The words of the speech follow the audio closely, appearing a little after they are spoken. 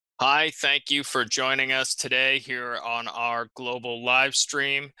Hi, thank you for joining us today here on our global live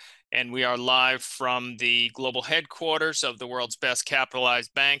stream. And we are live from the global headquarters of the world's best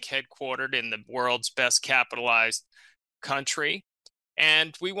capitalized bank, headquartered in the world's best capitalized country.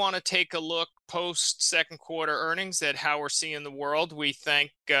 And we want to take a look post second quarter earnings at how we're seeing the world. We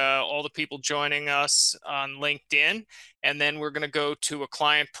thank all the people joining us on LinkedIn. And then we're going to go to a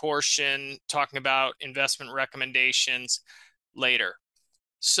client portion talking about investment recommendations later.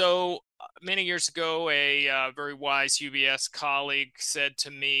 So many years ago, a very wise UBS colleague said to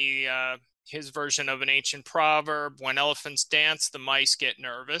me his version of an ancient proverb: when elephants dance, the mice get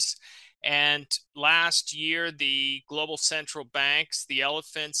nervous. And last year, the global central banks, the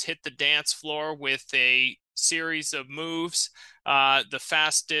elephants, hit the dance floor with a series of moves, the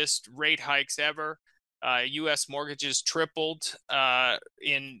fastest rate hikes ever. U.S. mortgages tripled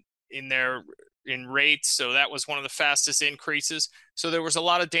in their in rates, so that was one of the fastest increases. So there was a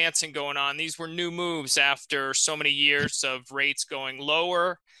lot of dancing going on. These were new moves after so many years of rates going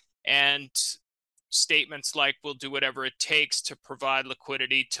lower and statements like we'll do whatever it takes to provide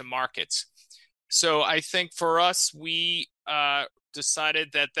liquidity to markets. So I think for us, we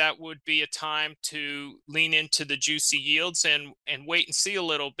decided that that would be a time to lean into the juicy yields and wait and see a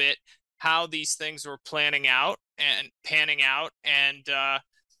little bit how these things were planning out and panning out. And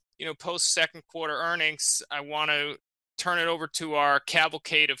post second quarter earnings, I want to turn it over to our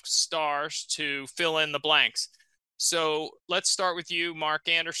cavalcade of stars to fill in the blanks. So let's start with you, Mark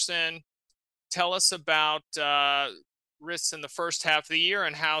Anderson. Tell us about risks in the first half of the year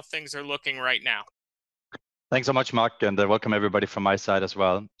and how things are looking right now. Thanks so much, Mark, and welcome everybody from my side as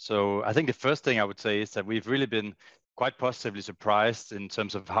well. So I think the first thing I would say is that we've really been quite positively surprised in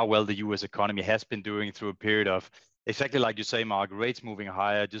terms of how well the US economy has been doing through a period of exactly like you say, Mark, rates moving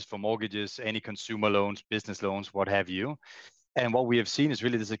higher just for mortgages, any consumer loans, business loans, what have you. And what we have seen is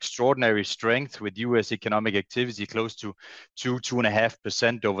really this extraordinary strength with US economic activity close to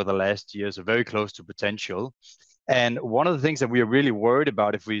 2.5% over the last year, so very close to potential. And one of the things that we are really worried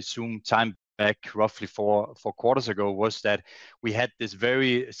about if we zoom time back roughly four quarters ago was that we had this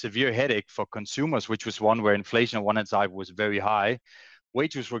very severe headache for consumers, which was one where inflation on one hand side was very high.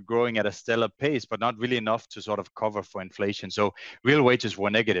 Wages were growing at a stellar pace, but not really enough to sort of cover for inflation. So real wages were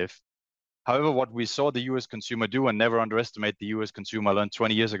negative. However, what we saw the US consumer do, and never underestimate the US consumer, I learned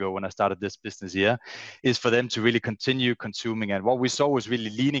 20 years ago when I started this business here, is for them to really continue consuming. And what we saw was really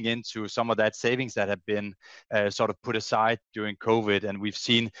leaning into some of that savings that had been sort of put aside during COVID. And we've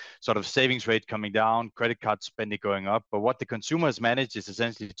seen sort of savings rate coming down, credit card spending going up. But what the consumer has managed is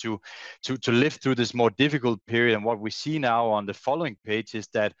essentially to live through this more difficult period. And what we see now on the following page is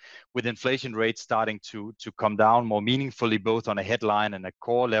that with inflation rates starting to come down more meaningfully, both on a headline and a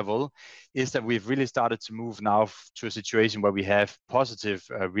core level, is that we've really started to move now to a situation where we have positive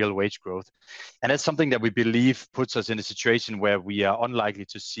real wage growth. And that's something that we believe puts us in a situation where we are unlikely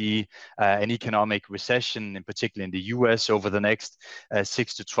to see an economic recession, in particular in the US, over the next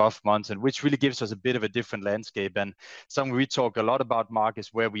 6 to 12 months, and which really gives us a bit of a different landscape. And something we talk a lot about, Mark,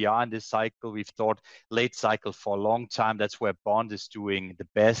 is where we are in this cycle. We've thought late cycle for a long time. That's where bond is doing the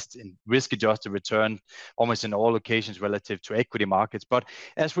best in risk-adjusted return, almost in all occasions relative to equity markets. But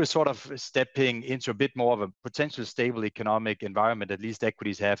as we're sort of stepping into a bit more of a potential stable economic environment, at least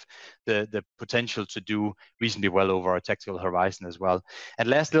equities have the potential to do reasonably well over our tactical horizon as well. And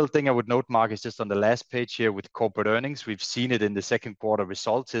last little thing I would note, Mark, is just on the last page here with corporate earnings. We've seen it in the second quarter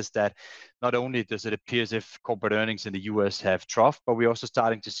results, is that not only does it appear as if corporate earnings in the US have troughed, but we're also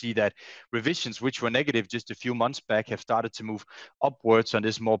starting to see that revisions, which were negative just a few months back, have started to move upwards on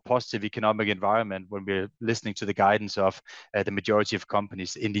this more positive economic environment when we're listening to the guidance of the majority of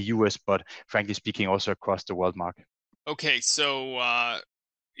companies in the US, but frankly speaking, also across the world, Mark. Okay, so I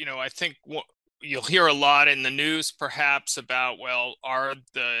think you'll hear a lot in the news, perhaps, about, well,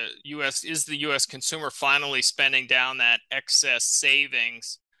 is the U.S. consumer finally spending down that excess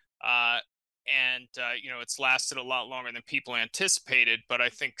savings? It's lasted a lot longer than people anticipated. But I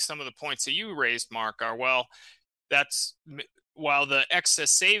think some of the points that you raised, Mark, are, well, that's while the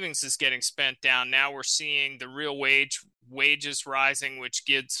excess savings is getting spent down, now we're seeing the real wages rising, which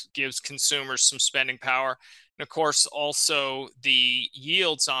gives consumers some spending power. And of course, also the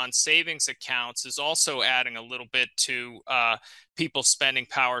yields on savings accounts is also adding a little bit to people's spending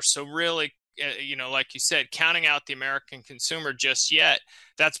power. So really, like you said, counting out the American consumer just yet,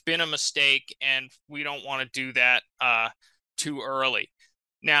 that's been a mistake, and we don't want to do that too early.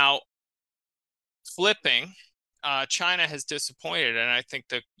 Now, flipping, China has disappointed, and I think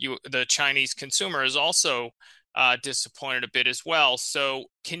the Chinese consumer is also disappointed a bit as well. So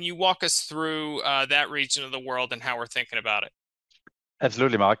can you walk us through that region of the world and how we're thinking about it?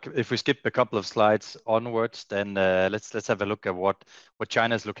 Absolutely, Mark. If we skip a couple of slides onwards, then let's have a look at what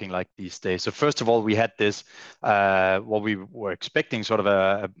China is looking like these days. So first of all, we had this what we were expecting, sort of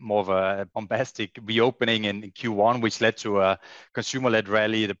a more of a bombastic reopening in Q1, which led to a consumer-led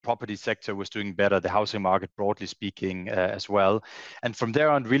rally. The property sector was doing better, the housing market, broadly speaking, as well. And from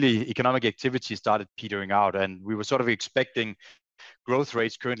there on, really, economic activity started petering out, and we were sort of expecting growth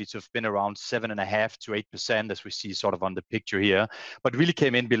rates currently to have been around 7.5% to 8%, as we see sort of on the picture here, but really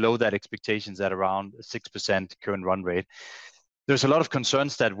came in below that expectations at around 6% current run rate. There's a lot of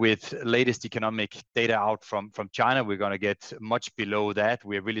concerns that with latest economic data out from China, we're going to get much below that.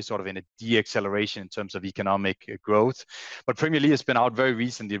 We're really sort of in a de-acceleration in terms of economic growth. But Premier Lee has been out very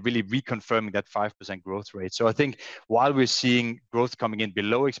recently, really reconfirming that 5% growth rate. So I think while we're seeing growth coming in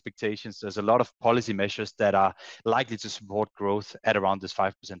below expectations, there's a lot of policy measures that are likely to support growth at around this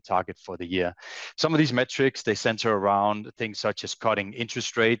 5% target for the year. Some of these metrics, they center around things such as cutting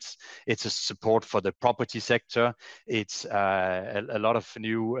interest rates. It's a support for the property sector. It's a lot of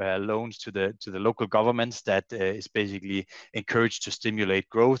new loans to the local governments that is basically encouraged to stimulate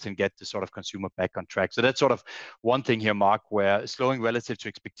growth and get the sort of consumer back on track. So that's sort of one thing here, Mark, where slowing relative to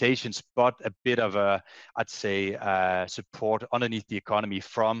expectations, but a bit of a, I'd say, support underneath the economy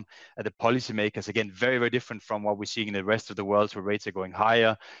from the policymakers. Again, very, very different from what we're seeing in the rest of the world, where rates are going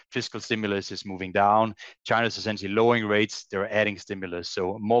higher, fiscal stimulus is moving down. China's essentially lowering rates, they're adding stimulus.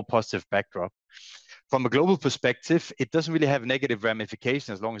 So more positive backdrop. From a global perspective, it doesn't really have negative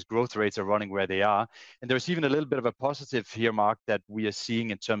ramifications as long as growth rates are running where they are. And there's even a little bit of a positive here, Mark, that we are seeing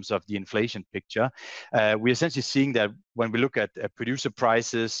in terms of the inflation picture. We're essentially seeing that when we look at producer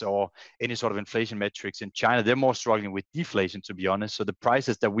prices or any sort of inflation metrics in China, they're more struggling with deflation, to be honest. So the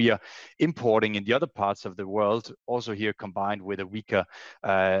prices that we are importing in the other parts of the world, also here combined with a weaker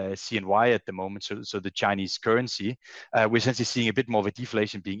CNY at the moment, so the Chinese currency, we're essentially seeing a bit more of a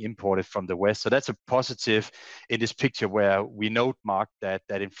deflation being imported from the West. So that's a positive in this picture, where we note, Mark, that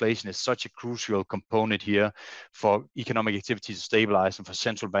inflation is such a crucial component here for economic activity to stabilize and for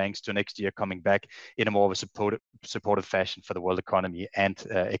central banks to next year coming back in a more of a supportive fashion for the world economy and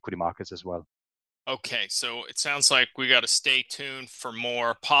equity markets as well. Okay, so it sounds like we got to stay tuned for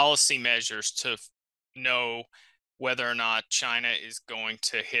more policy measures to know whether or not China is going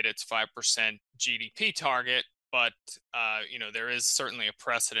to hit its 5% GDP target. But there is certainly a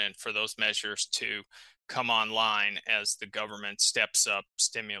precedent for those measures to come online as the government steps up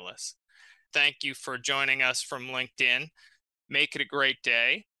stimulus. Thank you for joining us from LinkedIn. Make it a great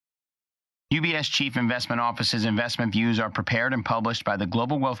day. UBS Chief Investment Office's investment views are prepared and published by the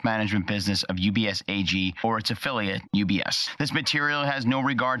global wealth management business of UBS AG or its affiliate, UBS. This material has no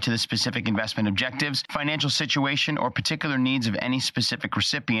regard to the specific investment objectives, financial situation, or particular needs of any specific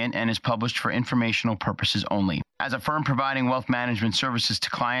recipient and is published for informational purposes only. As a firm providing wealth management services to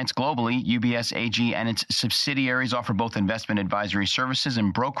clients globally, UBS AG and its subsidiaries offer both investment advisory services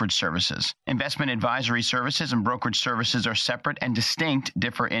and brokerage services. Investment advisory services and brokerage services are separate and distinct,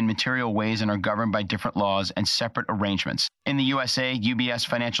 differ in material ways, and are governed by different laws and separate arrangements. In the USA, UBS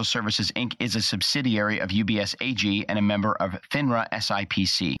Financial Services Inc. is a subsidiary of UBS AG and a member of FINRA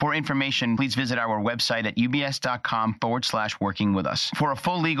SIPC. For information, please visit our website at ubs.com/working with us. For a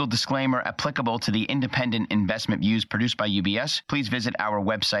full legal disclaimer applicable to the independent investment views produced by UBS, please visit our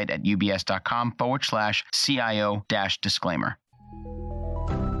website at ubs.com/CIO-disclaimer.